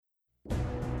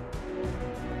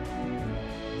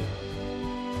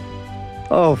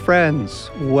Oh, friends,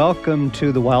 welcome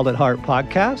to the Wild at Heart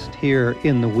podcast here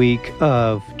in the week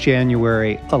of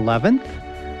January 11th.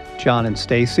 John and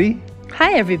Stacy.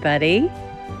 Hi, everybody.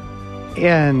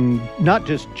 And not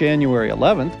just January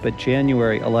 11th, but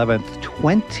January 11th,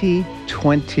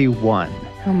 2021.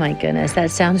 Oh, my goodness.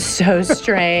 That sounds so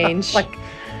strange.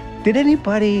 Did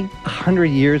anybody 100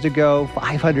 years ago,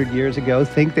 500 years ago,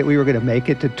 think that we were going to make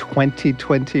it to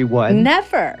 2021?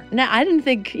 Never. No, I didn't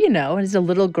think, as a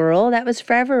little girl, that was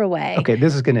forever away. Okay,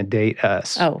 this is going to date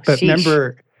us. Oh, but sheesh.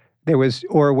 Remember, there was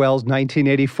Orwell's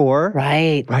 1984?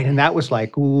 Right. Right, and that was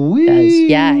like, wee.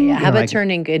 Yeah. How about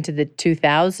turning into the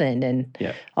 2000 and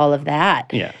all of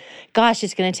that? Yeah. Gosh,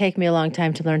 it's going to take me a long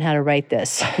time to learn how to write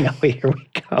this. No, here we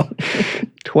go.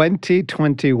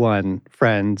 2021,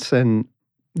 friends, and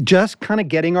just kind of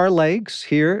getting our legs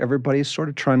here. Everybody's sort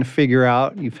of trying to figure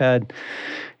out. You've had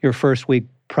your first week,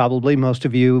 probably most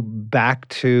of you, back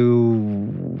to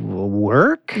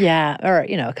work. Yeah, or,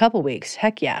 a couple weeks.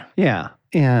 Heck yeah. Yeah,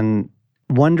 and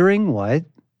wondering what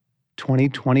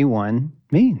 2021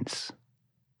 means.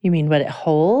 You mean what it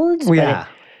holds? Yeah.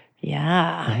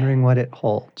 Yeah. Wondering what it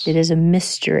holds. It is a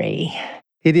mystery.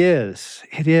 It is.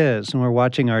 And we're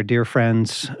watching our dear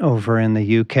friends over in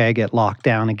the UK get locked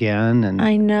down again. And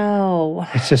I know.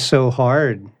 it's just so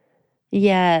hard.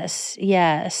 Yes.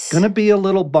 Going to be a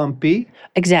little bumpy.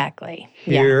 Exactly.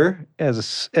 Here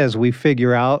as we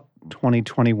figure out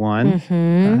 2021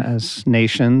 as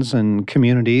nations and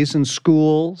communities and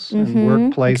schools and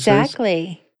workplaces.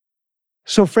 Exactly.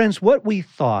 So, friends, what we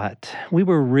thought, we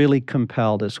were really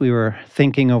compelled as we were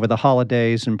thinking over the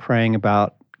holidays and praying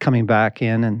about coming back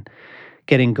in and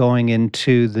getting going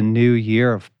into the new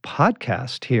year of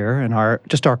podcast here and our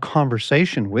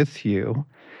conversation with you.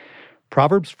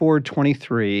 Proverbs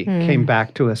 4:23 came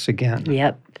back to us again.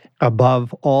 Yep.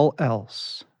 Above all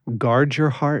else, guard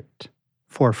your heart,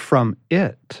 for from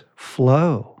it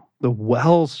flow the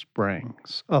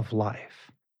wellsprings of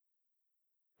life.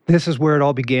 This is where it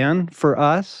all began for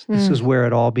us. This is where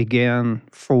it all began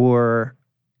for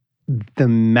the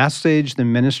message, the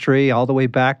ministry, all the way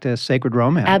back to Sacred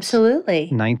Romance. Absolutely.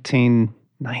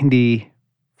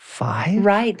 1995?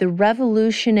 Right. The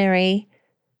revolutionary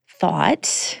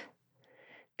thought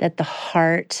that the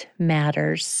heart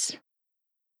matters.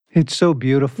 It's so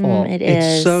beautiful. It It's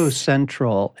is. so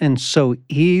central and so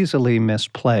easily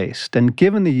misplaced. And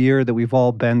given the year that we've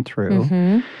all been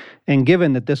through, and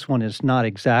given that this one is not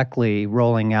exactly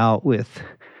rolling out with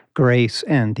grace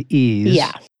and ease,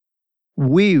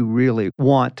 we really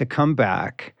want to come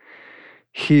back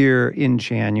here in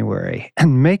January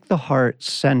and make the heart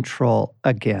central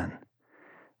again.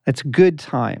 It's a good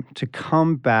time to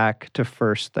come back to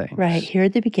first things. Right. Here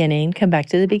at the beginning, come back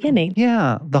to the beginning.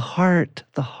 Yeah, the heart,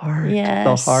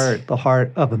 Yes. the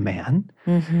heart of a man,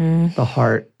 the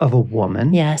heart of a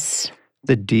woman. Yes.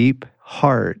 The deep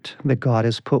heart that God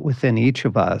has put within each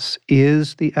of us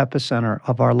is the epicenter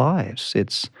of our lives.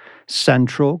 It's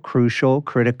central, crucial,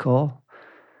 critical,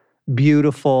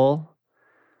 beautiful,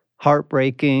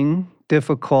 heartbreaking,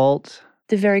 difficult.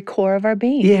 The very core of our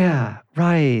being. Yeah,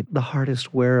 right. The heart is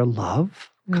where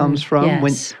love comes from.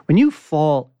 Yes. When you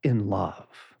fall in love,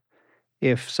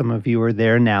 if some of you are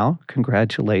there now,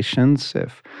 congratulations.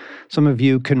 If some of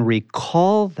you can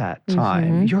recall that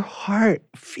time, your heart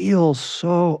feels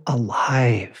so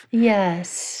alive.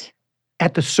 Yes.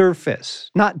 At the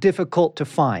surface, not difficult to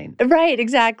find. Right,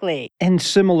 exactly. And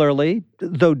similarly,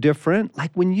 though different,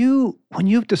 like when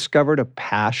you've discovered a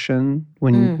passion,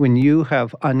 when you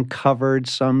have uncovered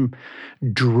some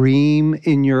dream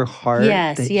in your heart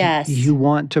that you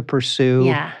want to pursue.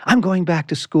 Yeah. I'm going back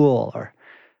to school, or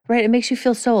Right, it makes you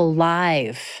feel so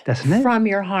alive. Doesn't it? From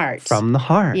your heart. From the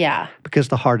heart. Yeah. Because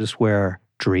the heart is where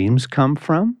dreams come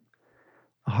from.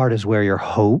 The heart is where your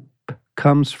hope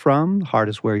comes from. The heart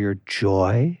is where your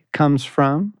joy comes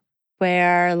from.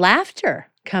 Where laughter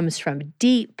comes from,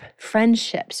 deep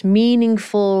friendships,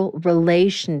 meaningful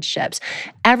relationships,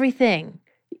 everything,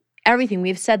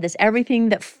 we've said this, everything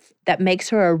that makes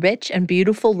her a rich and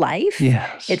beautiful life,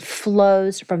 Yes. it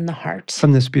flows from the heart.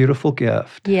 From this beautiful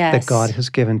gift Yes. that God has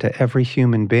given to every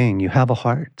human being. You have a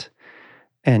heart,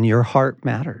 and your heart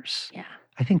matters. Yeah.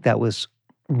 I think that was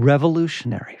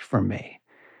revolutionary for me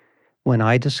when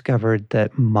I discovered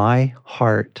that my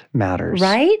heart matters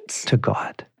Right? to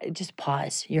God. Just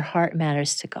pause. Your heart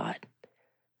matters to God.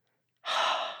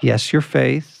 Yes, your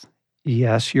faith.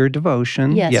 Yes, your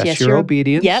devotion. Yes, your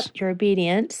obedience. Yep, your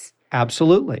obedience.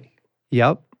 Absolutely.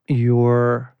 Yep.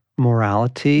 Your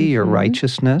morality, your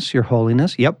righteousness, your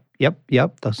holiness. Yep.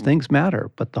 Those things matter.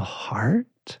 But the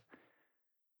heart?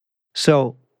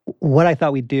 So what I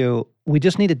thought we'd do we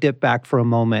just need to dip back for a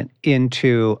moment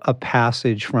into a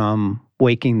passage from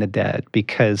Waking the Dead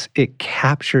because it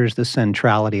captures the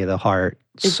centrality of the heart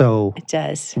It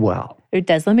does. well. It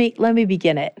does. Let me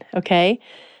begin it, okay?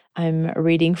 I'm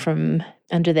reading from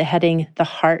under the heading, The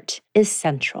Heart is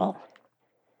Central.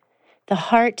 The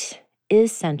heart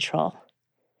is central.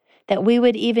 That we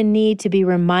would even need to be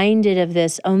reminded of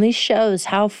this only shows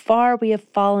how far we have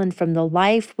fallen from the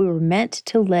life we were meant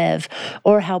to live,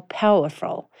 or how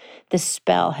powerful the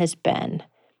spell has been.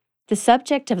 The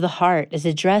subject of the heart is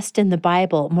addressed in the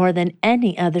Bible more than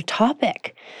any other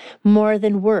topic, more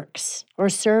than works or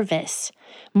service,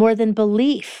 more than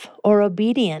belief or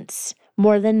obedience,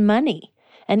 more than money,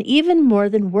 and even more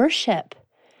than worship.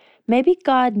 Maybe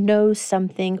God knows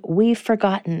something we've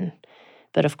forgotten.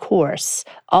 But of course,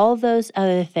 all those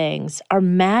other things are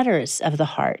matters of the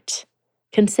heart.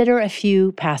 Consider a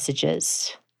few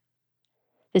passages.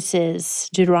 This is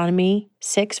Deuteronomy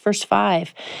 6, verse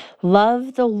 5.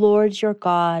 Love the Lord your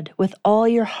God with all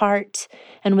your heart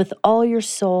and with all your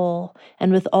soul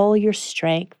and with all your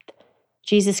strength.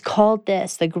 Jesus called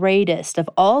this the greatest of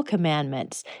all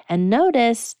commandments. And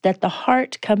notice that the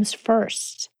heart comes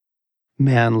first.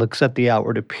 Man looks at the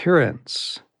outward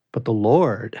appearance, but the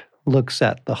Lord looks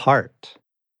at the heart.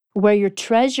 Where your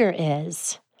treasure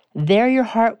is, there your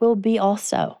heart will be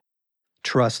also.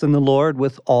 Trust in the Lord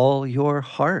with all your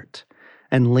heart,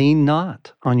 and lean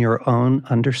not on your own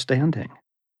understanding.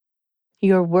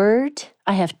 Your word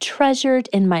I have treasured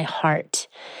in my heart,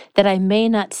 that I may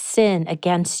not sin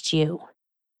against you.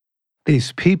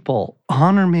 These people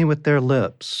honor me with their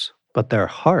lips, but their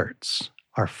hearts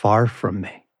are far from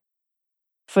me.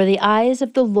 For the eyes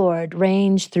of the Lord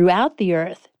range throughout the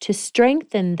earth to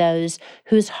strengthen those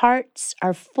whose hearts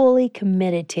are fully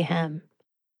committed to him.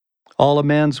 All a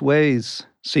man's ways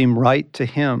seem right to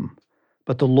him,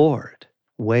 but the Lord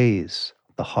weighs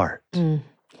the heart. And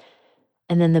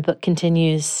then the book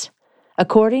continues.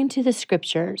 According to the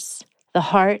scriptures, the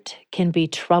heart can be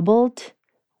troubled,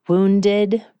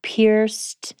 wounded,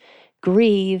 pierced,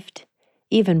 grieved,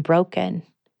 even broken.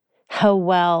 How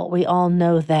well we all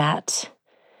know that.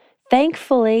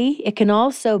 Thankfully, it can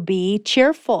also be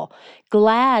cheerful,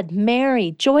 glad,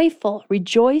 merry, joyful,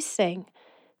 rejoicing.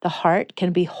 The heart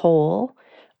can be whole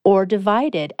or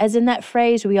divided, as in that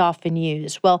phrase we often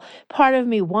use. Well, part of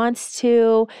me wants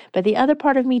to, but the other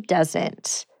part of me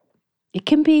doesn't. It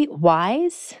can be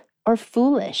wise or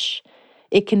foolish.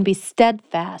 It can be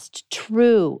steadfast,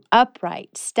 true,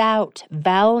 upright, stout,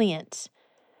 valiant.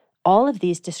 All of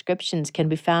these descriptions can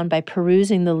be found by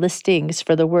perusing the listings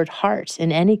for the word heart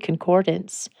in any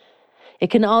concordance. It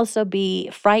can also be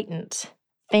frightened,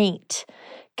 faint,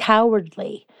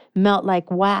 cowardly, melt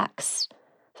like wax.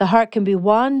 The heart can be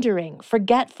wandering,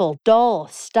 forgetful, dull,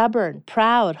 stubborn,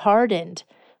 proud, hardened,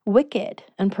 wicked,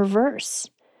 and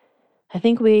perverse. I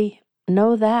think we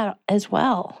know that as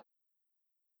well.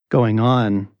 Going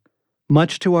on,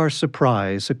 much to our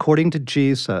surprise, according to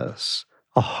Jesus,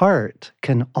 a heart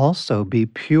can also be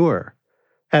pure,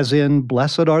 as in,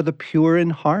 blessed are the pure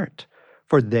in heart,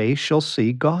 for they shall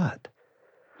see God.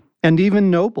 And even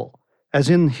noble, as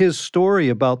in his story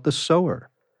about the sower.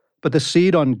 But the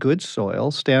seed on good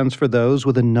soil stands for those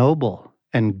with a noble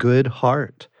and good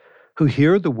heart, who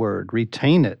hear the word,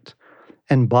 retain it,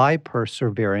 and by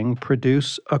persevering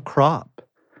produce a crop.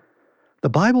 The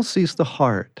Bible sees the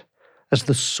heart as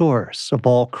the source of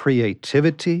all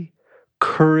creativity,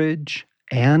 courage,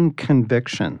 and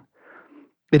conviction.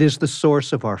 It is the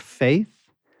source of our faith,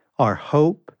 our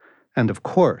hope, and of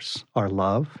course, our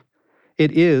love.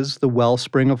 It is the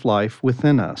wellspring of life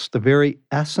within us, the very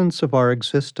essence of our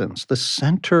existence, the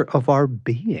center of our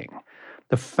being,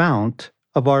 the fount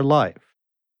of our life.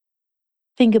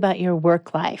 Think about your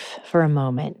work life for a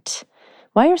moment.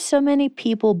 Why are so many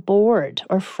people bored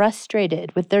or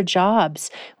frustrated with their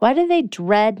jobs? Why do they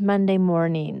dread Monday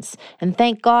mornings and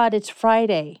thank God it's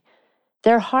Friday?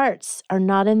 Their hearts are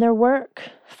not in their work,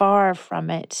 far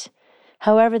from it.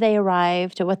 However they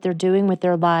arrived at what they're doing with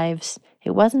their lives,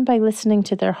 it wasn't by listening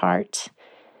to their heart.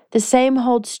 The same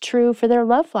holds true for their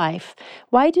love life.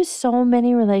 Why do so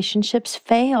many relationships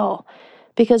fail?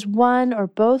 Because one or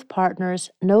both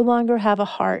partners no longer have a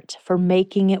heart for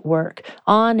making it work.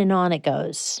 On and on it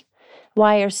goes.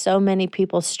 Why are so many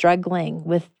people struggling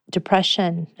with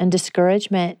depression and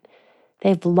discouragement?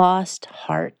 They've lost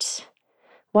heart.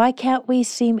 Why can't we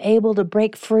seem able to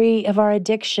break free of our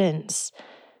addictions?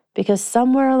 Because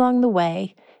somewhere along the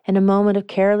way, in a moment of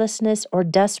carelessness or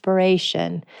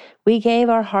desperation, we gave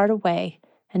our heart away,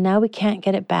 and now we can't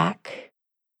get it back.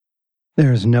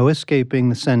 There is no escaping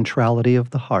the centrality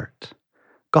of the heart.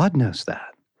 God knows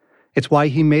that. It's why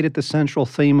he made it the central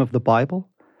theme of the Bible,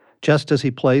 Just as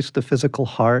he placed the physical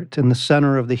heart in the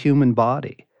center of the human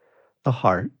body, the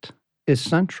heart is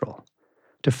central.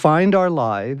 To find our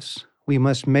lives, we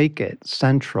must make it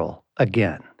central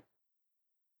again.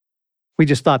 We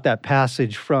just thought that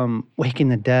passage from Waking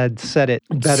the Dead said it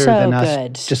better So than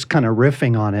good. us just kind of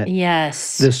riffing on it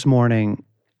Yes. this morning.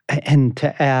 And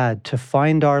to add, to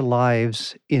find our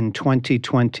lives in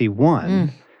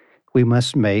 2021, we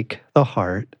must make the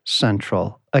heart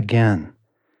central again.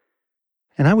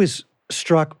 And I was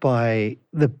struck by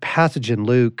the passage in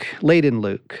Luke, late in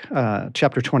Luke,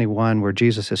 chapter 21, where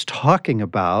Jesus is talking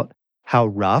about how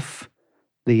rough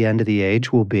the end of the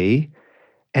age will be.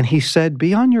 And he said,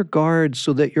 be on your guard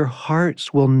so that your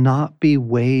hearts will not be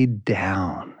weighed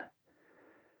down.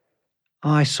 Oh,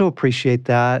 I so appreciate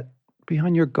that. Be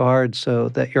on your guard so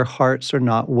that your hearts are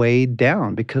not weighed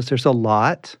down, because there's a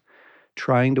lot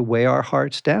trying to weigh our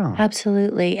hearts down.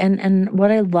 Absolutely. And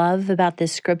what I love about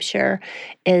this scripture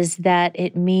is that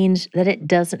it means that it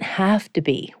doesn't have to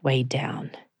be weighed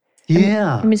down.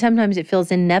 Yeah. I mean, sometimes it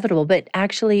feels inevitable, but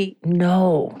actually,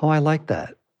 no. Oh, I like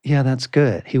that. Yeah, that's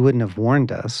good. He wouldn't have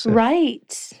warned us.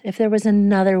 Right. If there was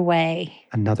another way.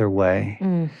 Another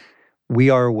way. We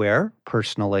are aware,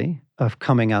 personally, of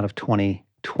coming out of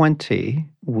 2020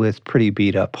 with pretty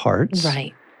beat up hearts.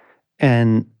 Right.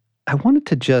 And I wanted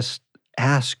to just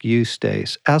ask you,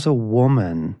 Stace, as a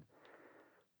woman,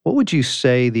 what would you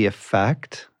say the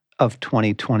effect of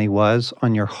 2020 was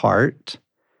on your heart?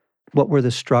 What were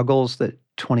the struggles that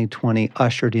 2020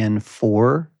 ushered in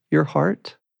for your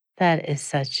heart? That is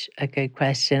such a good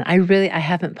question. I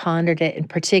haven't pondered it, and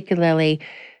particularly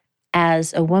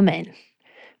as a woman.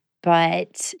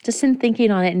 But just in thinking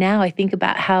on it now, I think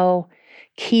about how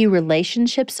key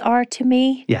relationships are to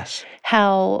me. Yes.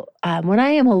 How when I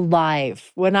am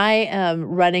alive, when I am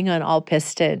running on all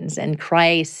pistons in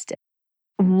Christ,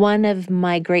 one of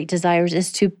my great desires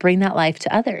is to bring that life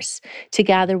to others, to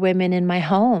gather women in my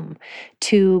home,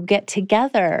 to get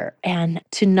together, and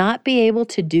to not be able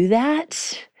to do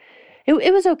that.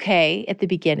 It was okay at the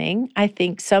beginning. I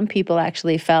think some people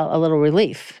actually felt a little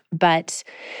relief, but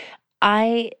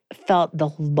I felt the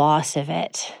loss of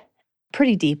it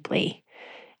pretty deeply.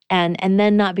 And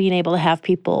then not being able to have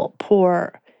people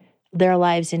pour their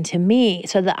lives into me.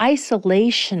 So the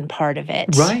isolation part of it.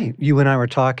 Right. You and I were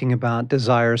talking about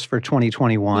desires for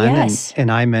 2021. Yes.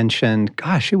 And I mentioned,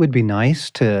 gosh, it would be nice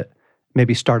to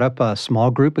maybe start up a small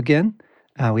group again.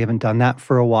 We haven't done that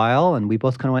for a while. And we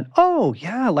both kind of went, oh,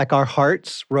 yeah, like our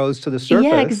hearts rose to the surface.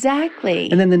 Yeah,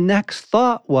 exactly. And then the next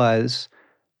thought was,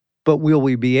 but will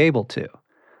we be able to?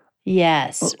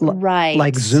 Yes, right.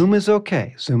 Like Zoom is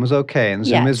okay. Zoom is okay. And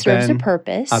Zoom has serves been a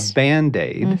purpose. a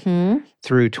Band-Aid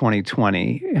through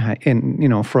 2020.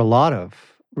 And, for a lot of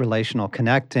relational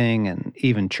connecting and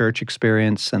even church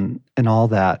experience and all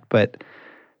that. But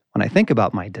when I think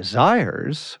about my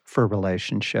desires for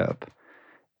relationship,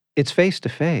 it's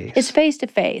face-to-face. It's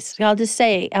face-to-face. I'll just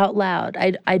say out loud,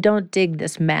 I don't dig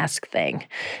this mask thing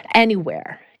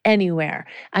anywhere.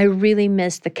 I really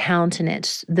miss the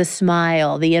countenance, the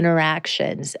smile, the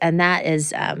interactions, and that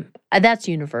is that's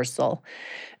universal.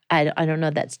 I don't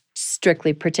know that's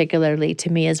strictly particularly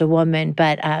to me as a woman,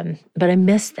 but I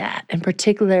miss that, and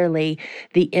particularly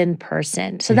the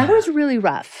in-person. So that was really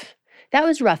rough. That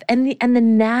was rough. And the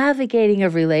navigating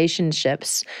of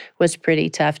relationships was pretty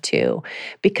tough too,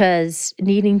 because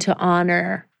needing to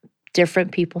honor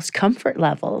different people's comfort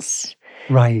levels.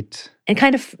 Right. And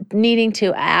kind of needing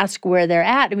to ask where they're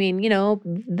at. I mean,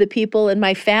 the people in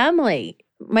my family,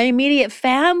 my immediate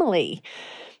family,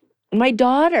 my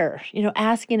daughter,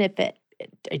 asking if do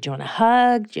you want a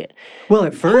hug? Well,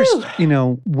 at first,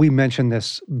 we mentioned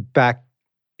this back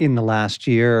in the last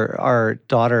year. Our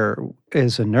daughter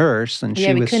is a nurse, and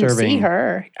she was serving. We couldn't see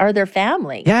her or their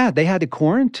family. Yeah, they had to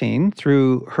quarantine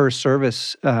through her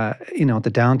service, at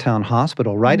the downtown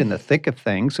hospital, right in the thick of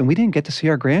things, and we didn't get to see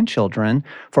our grandchildren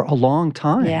for a long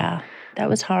time. Yeah, that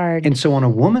was hard. And so on a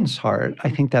woman's heart, I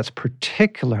think that's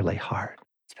particularly hard.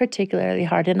 It's particularly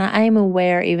hard, and I am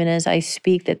aware, even as I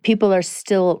speak, that people are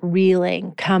still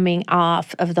reeling, coming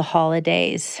off of the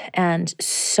holidays, and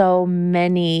so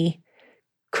many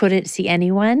couldn't see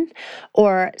anyone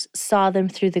or saw them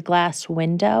through the glass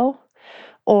window,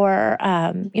 or,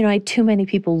 I had too many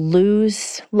people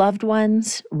lose loved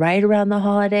ones right around the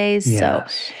holidays.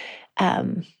 Yes.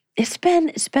 So it's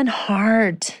been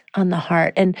hard on the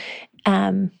heart. And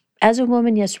as a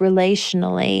woman, yes,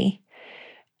 relationally,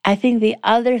 I think the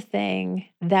other thing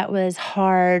that was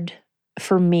hard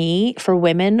for me, for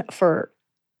women, for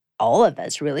all of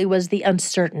us really, was the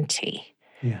uncertainty.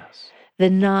 Yes. The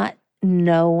not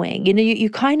knowing. You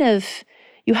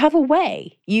you have a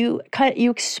way. You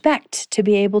expect to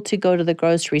be able to go to the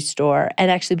grocery store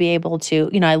and actually be able to,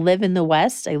 I live in the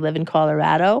West, I live in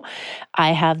Colorado.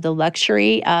 I have the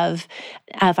luxury of,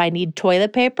 if I need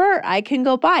toilet paper, I can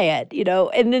go buy it,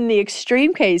 and in the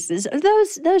extreme cases,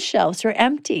 those shelves are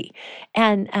empty.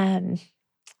 And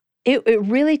it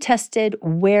really tested,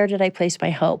 where did I place my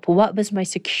hope? What was my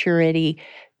security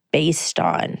based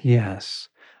on? Yes.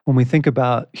 When we think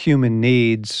about human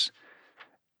needs,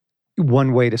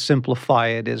 one way to simplify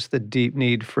it is the deep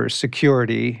need for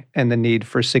security and the need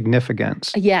for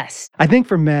significance. Yes. I think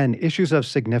for men, issues of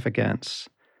significance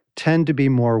tend to be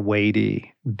more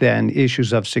weighty than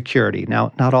issues of security.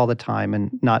 Now, not all the time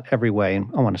and not every way. And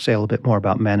I want to say a little bit more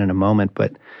about men in a moment,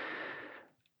 but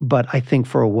I think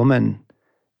for a woman,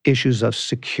 issues of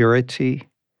security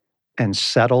and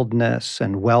settledness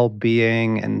and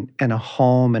well-being and a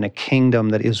home and a kingdom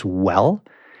that is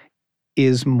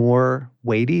is more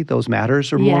weighty. Those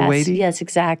matters are more weighty. Yes,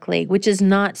 exactly. Which is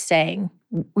not saying,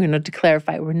 to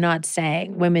clarify, we're not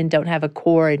saying women don't have a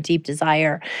core and deep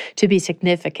desire to be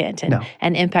significant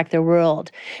and impact the world.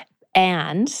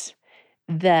 And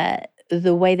the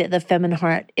way that the feminine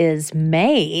heart is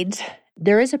made,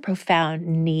 there is a profound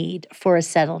need for a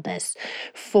settledness,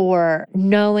 for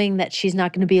knowing that she's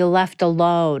not going to be left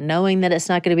alone, knowing that it's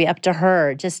not going to be up to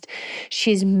her. Just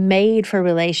she's made for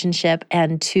relationship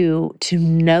and to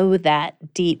know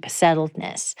that deep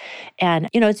settledness. And,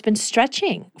 it's been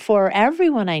stretching for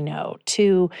everyone I know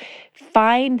to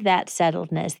find that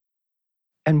settledness.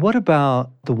 And what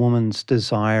about the woman's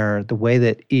desire, the way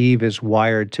that Eve is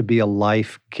wired to be a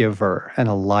life giver and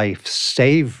a life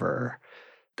saver?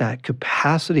 That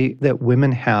capacity that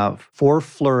women have for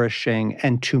flourishing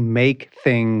and to make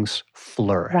things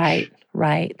flourish.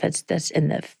 Right. That's in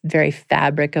the very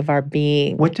fabric of our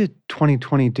being. What did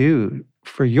 2020 do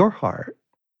for your heart?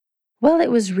 Well, it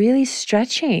was really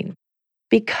stretching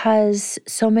because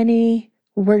so many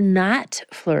were not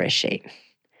flourishing.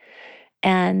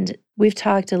 And we've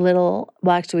talked a lot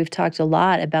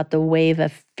about the wave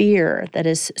of fear that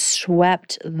has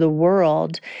swept the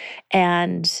world,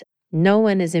 and no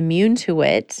one is immune to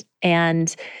it.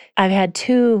 And I've had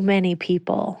too many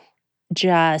people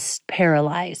just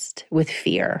paralyzed with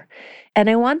fear. And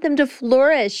I want them to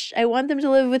flourish. I want them to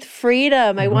live with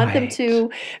freedom. I want them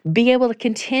to be able to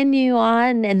continue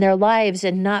on in their lives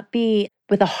and not be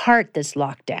with a heart that's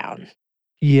locked down.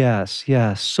 Yes.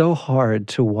 So hard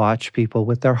to watch people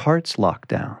with their hearts locked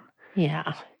down.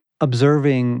 Yeah.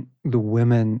 Observing the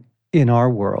women in our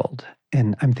world,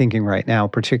 and I'm thinking right now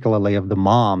particularly of the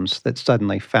moms that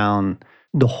suddenly found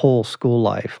the whole school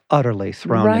life utterly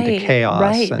thrown into chaos.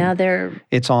 Right. And now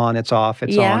it's on, it's off,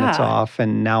 it's on, it's off.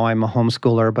 And now I'm a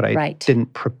homeschooler, but I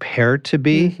didn't prepare to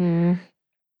be. Mm-hmm.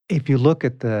 If you look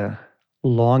at the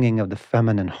longing of the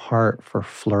feminine heart for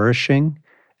flourishing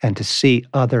and to see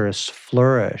others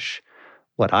flourish,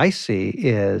 what I see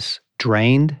is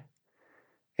drained,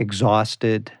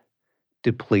 exhausted,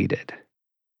 depleted.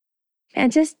 And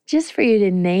just for you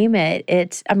to name it,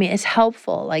 it's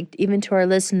helpful, like even to our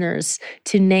listeners,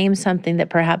 to name something that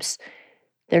perhaps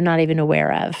they're not even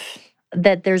aware of,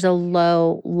 that there's a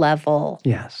low level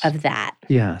of that.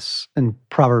 Yes. In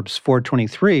Proverbs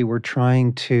 4:23, we're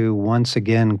trying to once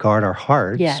again guard our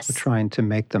hearts. Yes. We're trying to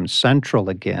make them central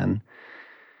again.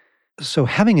 So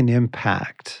having an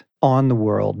impact on the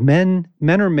world, men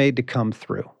are made to come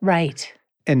through. Right.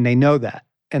 And they know that.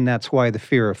 And that's why the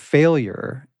fear of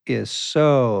failure is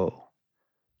so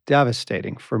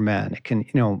devastating for men. It can,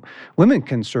 women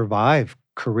can survive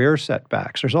career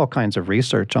setbacks. There's all kinds of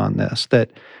research on this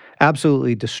that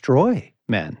absolutely destroy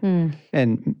men.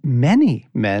 And many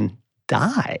men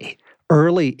die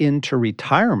early into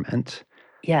retirement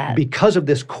because of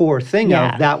this core thing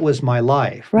of that was my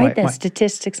life. Right, the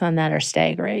statistics on that are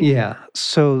staggering. Yeah.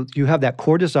 So you have that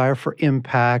core desire for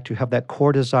impact. You have that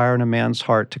core desire in a man's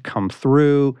heart to come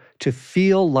through, to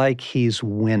feel like he's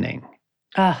winning.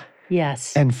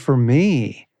 Yes. And for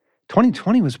me,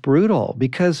 2020 was brutal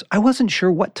because I wasn't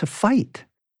sure what to fight.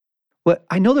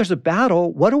 I know there's a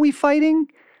battle. What are we fighting?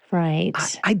 Right.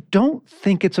 I don't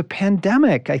think it's a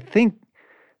pandemic. I think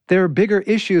there are bigger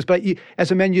issues, but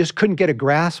as a man, you just couldn't get a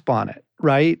grasp on it,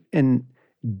 right? And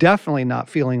definitely not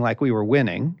feeling like we were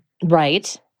winning.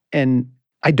 Right. And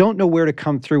I don't know where to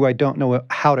come through. I don't know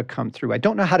how to come through. I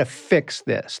don't know how to fix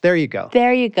this. There you go.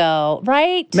 There you go.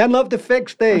 Right? Men love to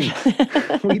fix things.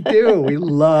 We do. We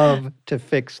love to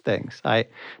fix things.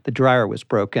 The dryer was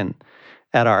broken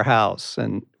at our house,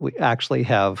 and we actually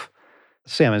have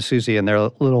Sam and Susie and their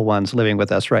little ones living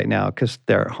with us right now because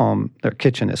their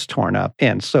kitchen is torn up.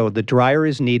 And so the dryer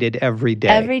is needed every day.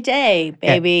 Every day,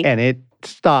 baby. And it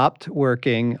stopped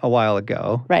working a while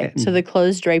ago. Right. So the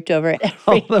clothes draped over every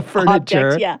all the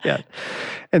furniture. object, yeah.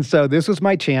 And so this was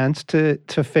my chance to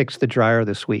fix the dryer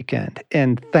this weekend.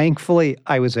 And thankfully,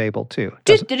 I was able to.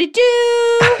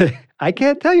 I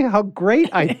can't tell you how great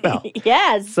I felt.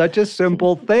 Yes. Such a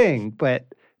simple thing, but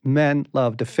men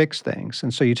love to fix things.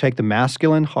 And so you take the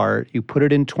masculine heart, you put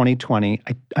it in 2020.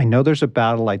 I know there's a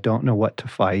battle. I don't know what to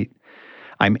fight.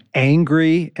 I'm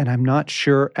angry and I'm not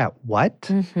sure at what.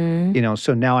 Mm-hmm.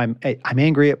 So now I'm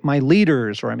angry at my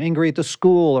leaders, or I'm angry at the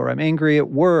school, or I'm angry at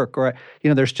work, or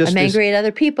there's just I'm angry at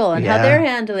other people and how they're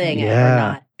handling it or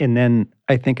not. And then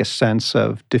I think a sense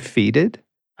of defeated.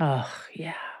 Oh,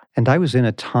 yeah. And I was in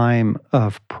a time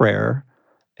of prayer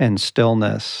and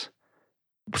stillness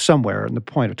somewhere in the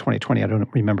point of 2020. I don't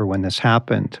remember when this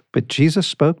happened, but Jesus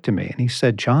spoke to me and he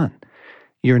said, "John,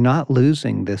 you're not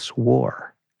losing this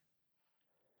war."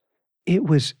 It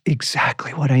was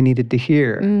exactly what I needed to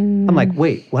hear. I'm like,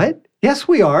 wait, what? Yes,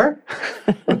 we are.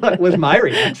 was my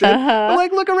reaction. I'm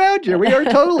like, look around you. We are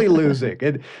totally losing.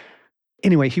 And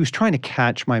anyway, he was trying to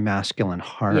catch my masculine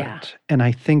heart. Yeah. And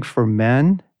I think for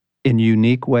men, in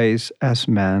unique ways as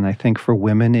men, I think for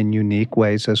women in unique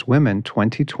ways as women,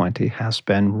 2020 has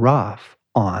been rough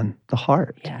on the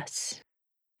heart. Yes.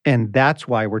 And that's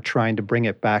why we're trying to bring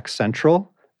it back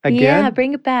central again. Yeah,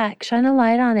 bring it back. Shine a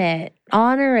light on it.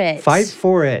 Honor it. Fight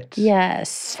for it.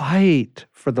 Yes. Fight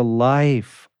for the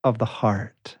life of the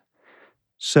heart.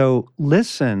 So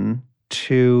listen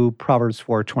to Proverbs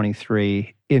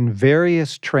 4:23 in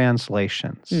various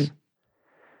translations.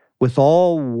 With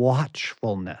all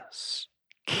watchfulness,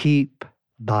 keep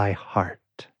thy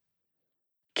heart.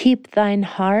 Keep thine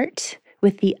heart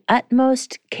with the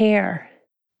utmost care.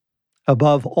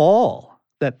 Above all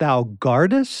that thou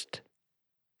guardest,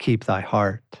 keep thy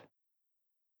heart.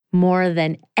 More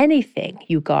than anything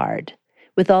you guard,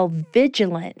 with all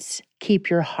vigilance, keep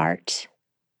your heart.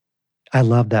 I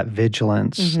love that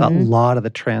vigilance. A lot of the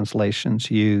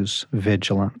translations use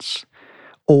vigilance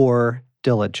or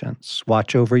diligence.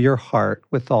 Watch over your heart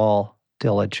with all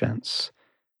diligence.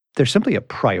 There's simply a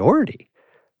priority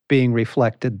being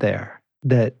reflected there,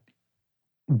 that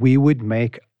we would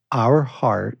make our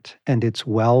heart and its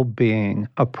well-being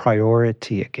a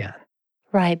priority again.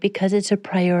 Right, because it's a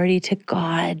priority to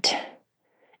God.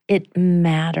 It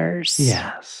matters.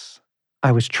 Yes.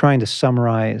 I was trying to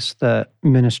summarize the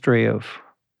ministry of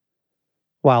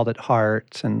Wild at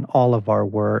Heart and all of our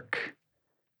work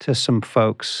to some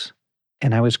folks,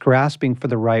 and I was grasping for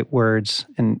the right words,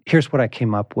 and here's what I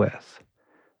came up with.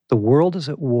 The world is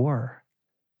at war.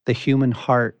 The human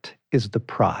heart is the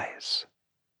prize.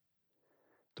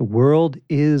 The world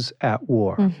is at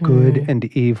war, good and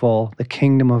evil, the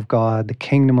kingdom of God, the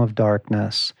kingdom of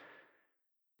darkness.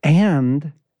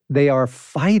 And they are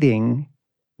fighting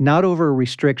not over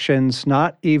restrictions,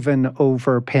 not even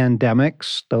over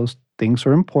pandemics. Those things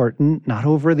are important, not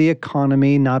over the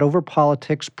economy, not over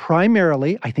politics.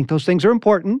 Primarily, I think those things are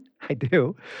important. I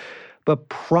do. But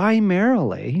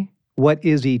primarily, what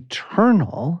is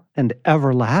eternal and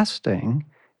everlasting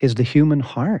is the human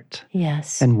heart.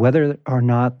 Yes. And whether or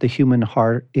not the human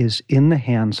heart is in the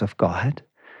hands of God,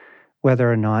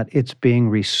 whether or not it's being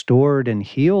restored and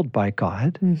healed by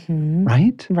God,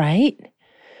 right? Right.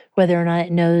 Whether or not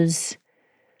it knows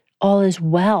all is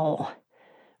well,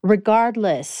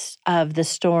 regardless of the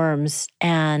storms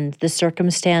and the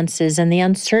circumstances and the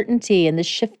uncertainty and the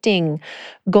shifting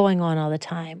going on all the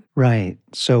time. Right.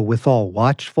 So with all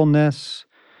watchfulness,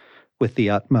 with the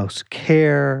utmost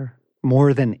care,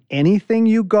 more than anything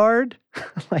you guard,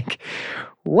 like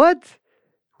what?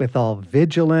 With all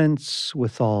vigilance,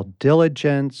 with all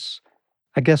diligence.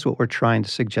 I guess what we're trying to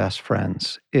suggest,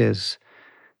 friends, is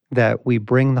that we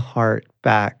bring the heart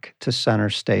back to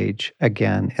center stage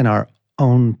again in our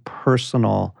own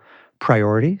personal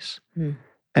priorities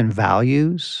and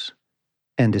values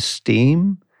and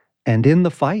esteem, and in the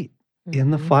fight,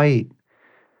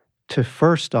 to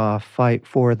first off fight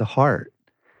for the heart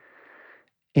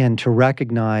and to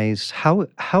recognize how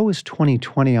is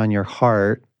 2020 on your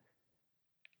heart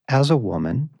as a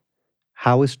woman?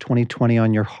 How is 2020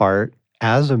 on your heart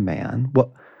as a man?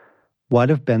 What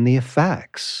have been the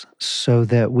effects, so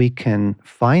that we can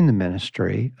find the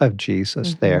ministry of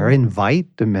Jesus there,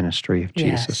 invite the ministry of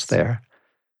Jesus there.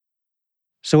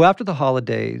 So after the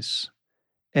holidays,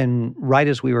 and right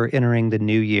as we were entering the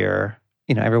new year,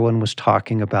 everyone was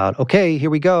talking about, okay, here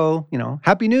we go,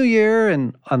 Happy New Year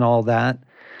and all that.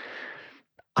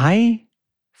 I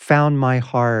found my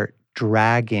heart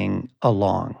dragging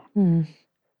along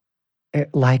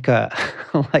like a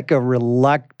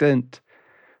reluctant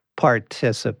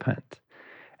participant.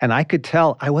 And I could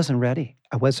tell I wasn't ready.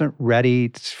 I wasn't ready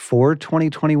for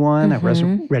 2021. I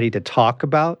wasn't ready to talk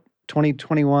about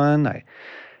 2021.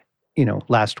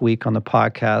 Last week on the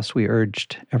podcast, we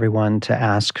urged everyone to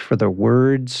ask for the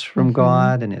words from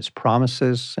God and His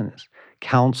promises and His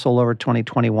counsel over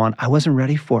 2021. I wasn't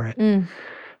ready for it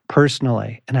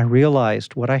personally. And I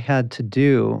realized what I had to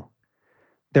do.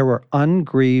 There were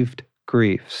ungrieved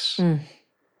griefs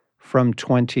from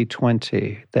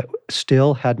 2020 that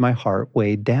still had my heart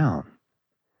weighed down,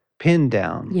 pinned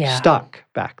down, stuck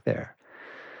back there.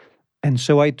 And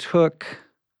so I took,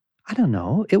 I don't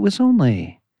know, it was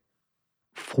only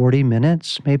 40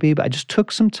 minutes maybe, but I just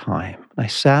took some time. I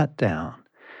sat down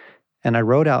and I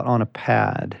wrote out on a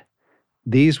pad,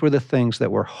 these were the things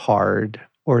that were hard,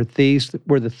 or these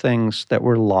were the things that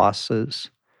were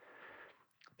losses.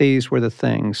 These were the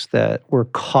things that were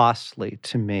costly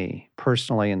to me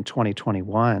personally in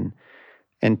 2021.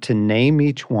 And to name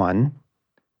each one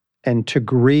and to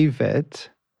grieve it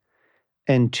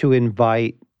and to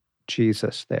invite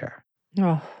Jesus there.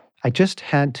 Oh. I just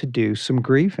had to do some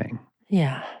grieving.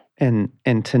 Yeah. And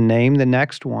to name the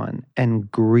next one and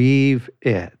grieve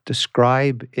it,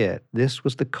 describe it. This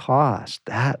was the cost.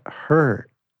 That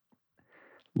hurt.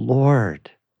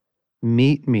 Lord,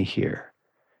 meet me here.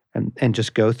 And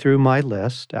just go through my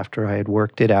list after I had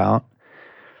worked it out.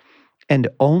 And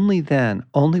only then,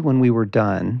 only when we were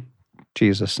done,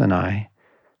 Jesus and I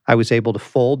was able to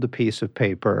fold the piece of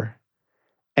paper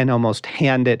and almost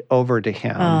hand it over to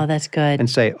him. Oh, that's good. And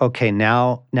say, okay,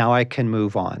 now I can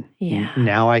move on. Yeah.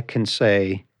 Now I can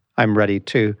say, I'm ready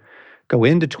to go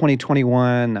into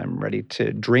 2021. I'm ready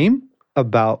to dream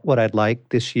about what I'd like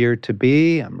this year to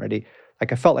be. I'm ready.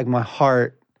 Like I felt like my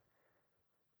heart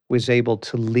was able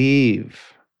to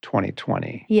leave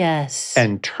 2020. Yes.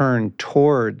 And turn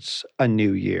towards a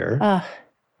new year.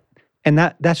 And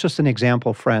that's just an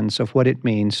example, friends, of what it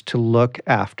means to look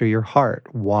after your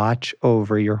heart. Watch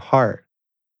over your heart.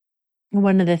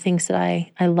 One of the things that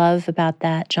I love about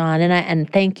that, John,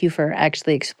 and thank you for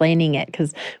actually explaining it,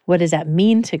 because what does that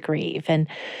mean to grieve?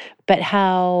 But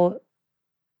how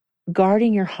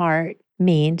guarding your heart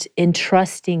means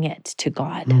entrusting it to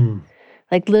God.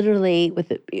 Like literally,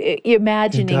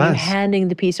 imagining you handing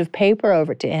the piece of paper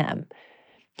over to Him.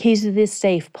 He's this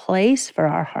safe place for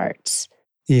our hearts.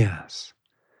 Yes.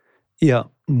 Yeah.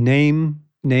 Name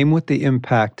what the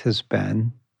impact has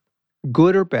been,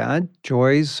 good or bad,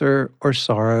 joys or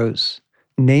sorrows.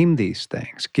 Name these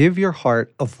things. Give your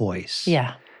heart a voice.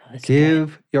 Yeah.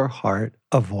 Give your heart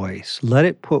a voice. Let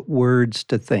it put words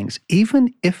to things,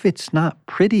 even if it's not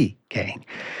pretty, gang.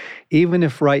 Even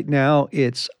if right now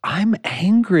it's, I'm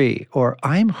angry or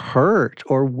I'm hurt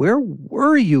or where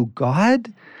were you,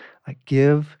 God? Like,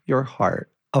 give your heart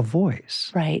a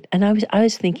voice. Right. And I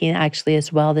was thinking actually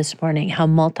as well this morning how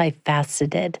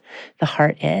multifaceted the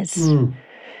heart is.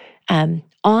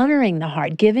 Honoring the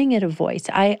heart, giving it a voice.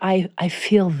 I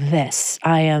feel this.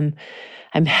 I'm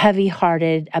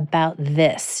heavy-hearted about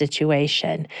this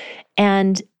situation.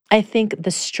 And I think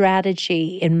the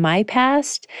strategy in my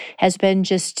past has been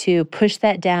just to push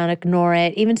that down, ignore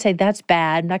it, even say, that's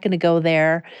bad, I'm not going to go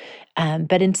there.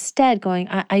 But instead going,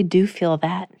 I do feel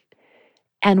that.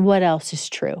 And what else is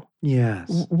true?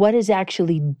 Yes. What is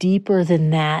actually deeper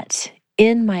than that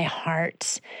in my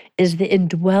heart is the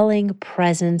indwelling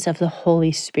presence of the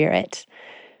Holy Spirit.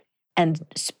 And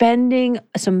spending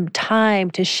some time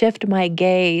to shift my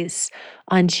gaze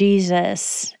on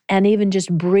Jesus and even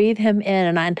just breathe Him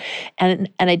in. And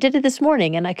I did it this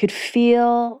morning, and I could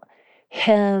feel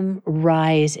Him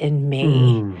rise in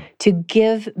me to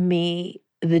give me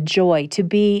the joy, to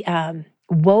be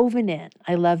woven in.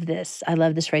 I love this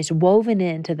phrase, woven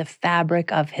into the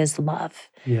fabric of His love.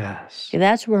 Yes.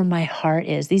 That's where my heart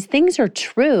is. These things are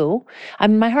true.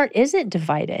 My heart isn't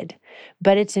divided,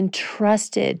 but it's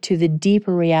entrusted to the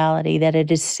deeper reality that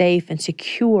it is safe and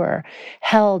secure,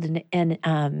 held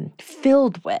and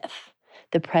filled with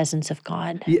the presence of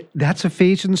God. Yeah, that's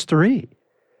Ephesians 3,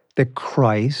 that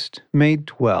Christ may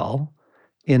dwell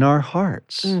in our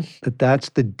hearts, that's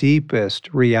the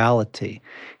deepest reality.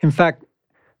 In fact,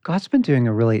 God's been doing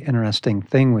a really interesting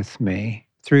thing with me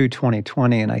through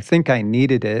 2020, and I think I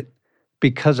needed it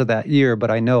because of that year,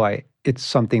 but I know it's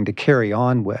something to carry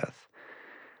on with.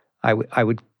 I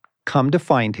would come to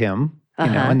find Him,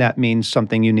 and that means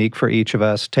something unique for each of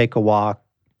us. Take a walk,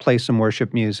 play some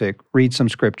worship music, read some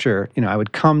scripture. I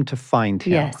would come to find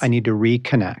Him. Yes. I need to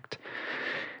reconnect.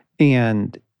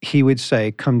 And He would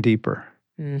say, come deeper.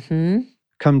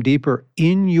 Come deeper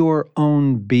in your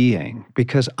own being,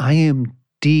 because I am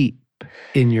deep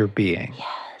in your being.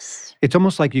 Yes. It's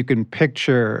almost like you can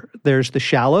picture there's the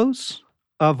shallows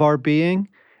of our being,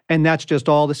 And that's just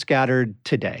all the scattered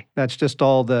today. That's just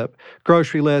all the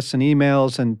grocery lists and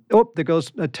emails and, oh, there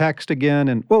goes a text again,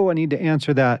 and, oh, I need to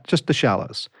answer that. Just the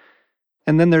shallows.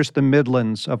 And then there's the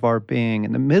midlands of our being.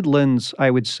 And the midlands,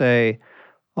 I would say,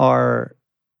 are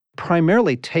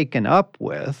primarily taken up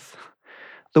with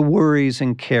the worries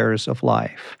and cares of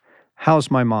life. How's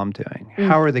my mom doing?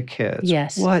 How are the kids?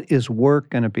 Yes. What is work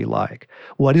going to be like?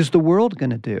 What is the world going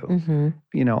to do?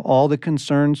 All the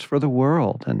concerns for the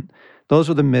world. And those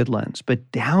are the midlands.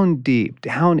 But down deep,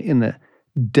 down in the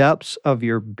depths of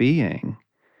your being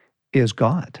is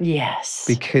God. Yes.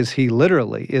 Because he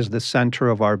literally is the center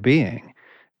of our being.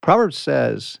 Proverbs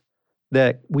says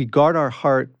that we guard our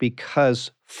heart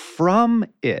because from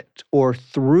it or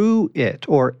through it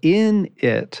or in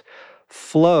it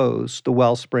flows the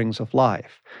well springs of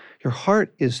life. Your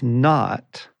heart is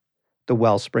not the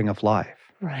wellspring of life.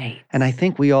 Right. And I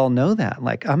think we all know that.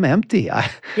 Like, I'm empty. I'm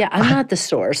not the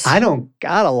source. I don't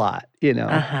got a lot,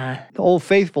 The Old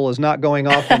Faithful is not going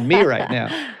off in me right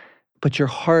now. But your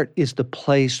heart is the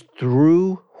place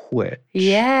through which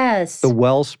the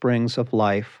well springs of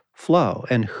life flow.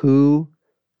 And who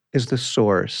is the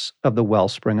source of the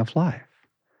wellspring of life?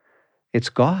 It's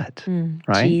God,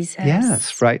 right? Jesus.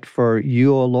 Yes, right. For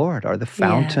you, O Lord, are the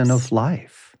fountain of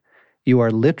life. You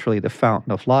are literally the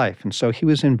fountain of life. And so he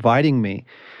was inviting me,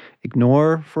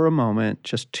 ignore for a moment,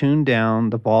 just tune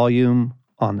down the volume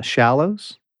on the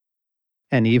shallows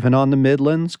and even on the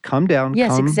midlands. Come down.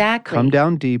 Yes, exactly. Come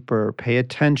down deeper. Pay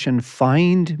attention.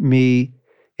 Find me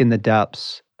in the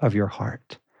depths of your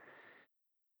heart.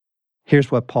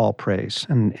 Here's what Paul prays,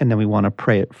 and then we want to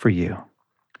pray it for you.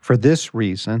 For this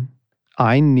reason,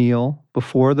 I kneel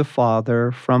before the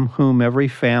Father, from whom every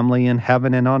family in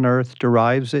heaven and on earth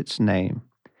derives its name.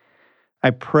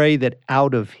 I pray that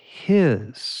out of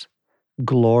his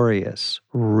glorious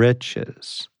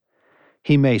riches,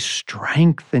 he may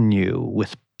strengthen you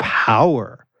with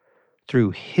power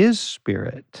through his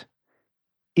Spirit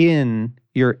in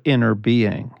your inner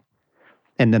being.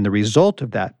 And then the result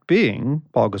of that being,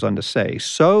 Paul goes on to say,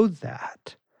 so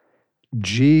that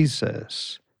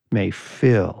Jesus may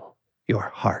fill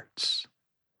your hearts.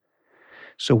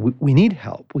 So we need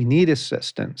help. We need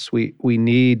assistance. We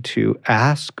need to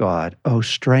ask God, oh,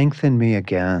 strengthen me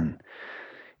again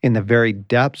in the very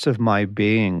depths of my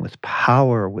being with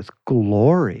power, with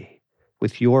glory,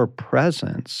 with your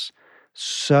presence,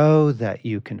 so that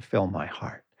you can fill my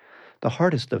heart. The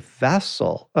heart is the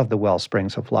vessel of the well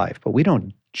springs of life, but we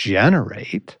don't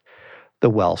generate the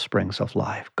well springs of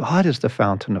life. God is the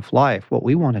fountain of life. What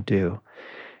we want to do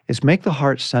is make the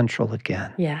heart central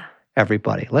again. Yeah.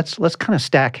 Everybody, let's kind of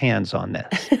stack hands on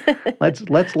this.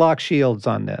 let's lock shields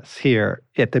on this here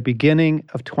at the beginning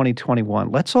of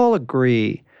 2021. Let's all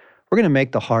agree we're going to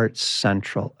make the heart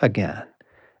central again.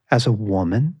 As a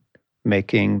woman,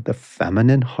 making the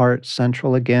feminine heart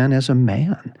central again. As a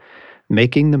man,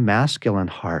 making the masculine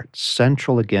heart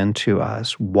central again to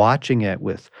us, watching it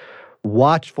with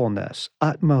watchfulness,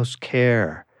 utmost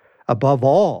care. Above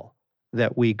all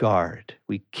that we guard,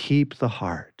 we keep the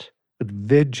heart with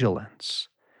vigilance.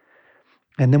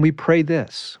 And then we pray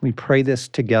this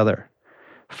together.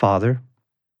 Father,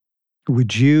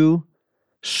 would you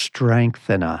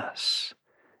strengthen us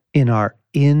in our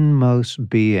inmost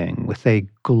being with a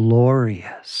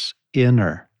glorious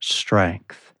inner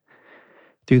strength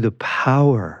through the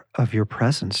power of your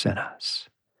presence in us.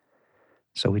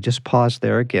 So we just pause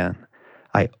there again.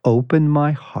 I open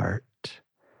my heart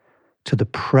to the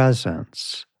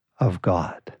presence of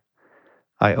God.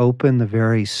 I open the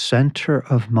very center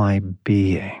of my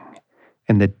being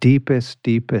in the deepest,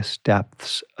 deepest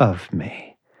depths of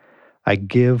me. I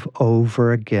give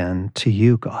over again to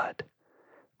you, God,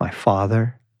 my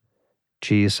Father,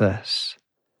 Jesus,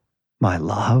 my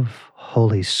love,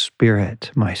 Holy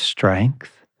Spirit, my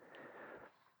strength.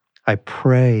 I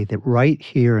pray that right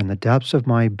here in the depths of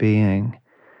my being,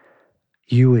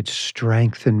 you would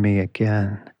strengthen me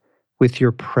again with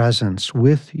your presence,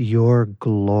 with your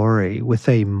glory, with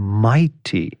a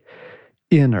mighty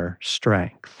inner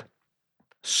strength,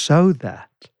 so that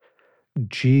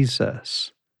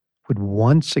Jesus would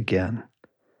once again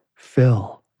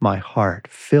fill my heart,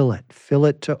 fill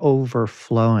it to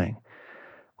overflowing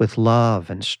with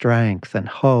love and strength and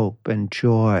hope and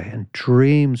joy and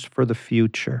dreams for the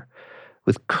future,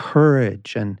 with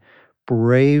courage and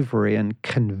bravery and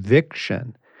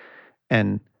conviction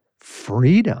and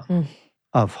freedom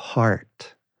of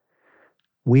heart.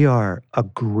 We are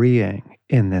agreeing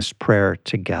in this prayer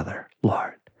together,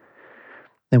 Lord.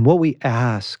 And what we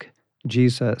ask,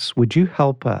 Jesus, would you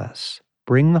help us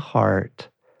bring the heart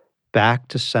back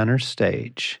to center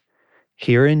stage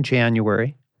here in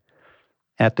January,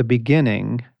 at the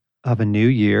beginning of a new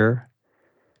year,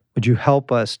 would you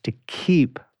help us to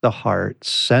keep the heart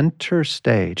center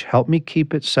stage? Help me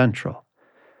keep it central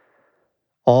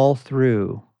all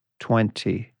through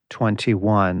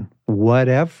 2021,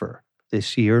 whatever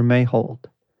this year may hold.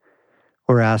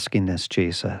 We're asking this,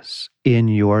 Jesus, in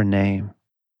your name.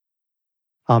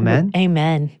 Amen.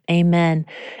 Amen. Amen.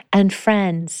 And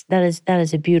friends, that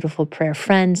is a beautiful prayer.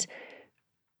 Friends,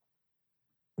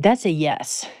 that's a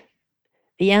yes.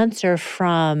 The answer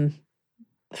from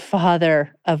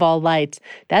Father of all lights,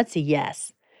 that's a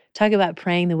yes. Talk about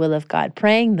praying the will of God,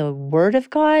 praying the word of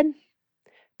God.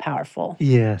 Powerful.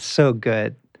 Yeah, so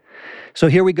good. So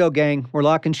here we go, gang. We're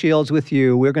locking shields with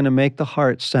you. We're going to make the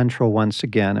heart central once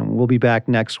again, and we'll be back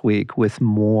next week with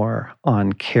more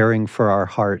on caring for our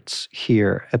hearts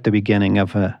here at the beginning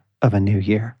of a new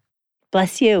year.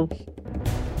 Bless you.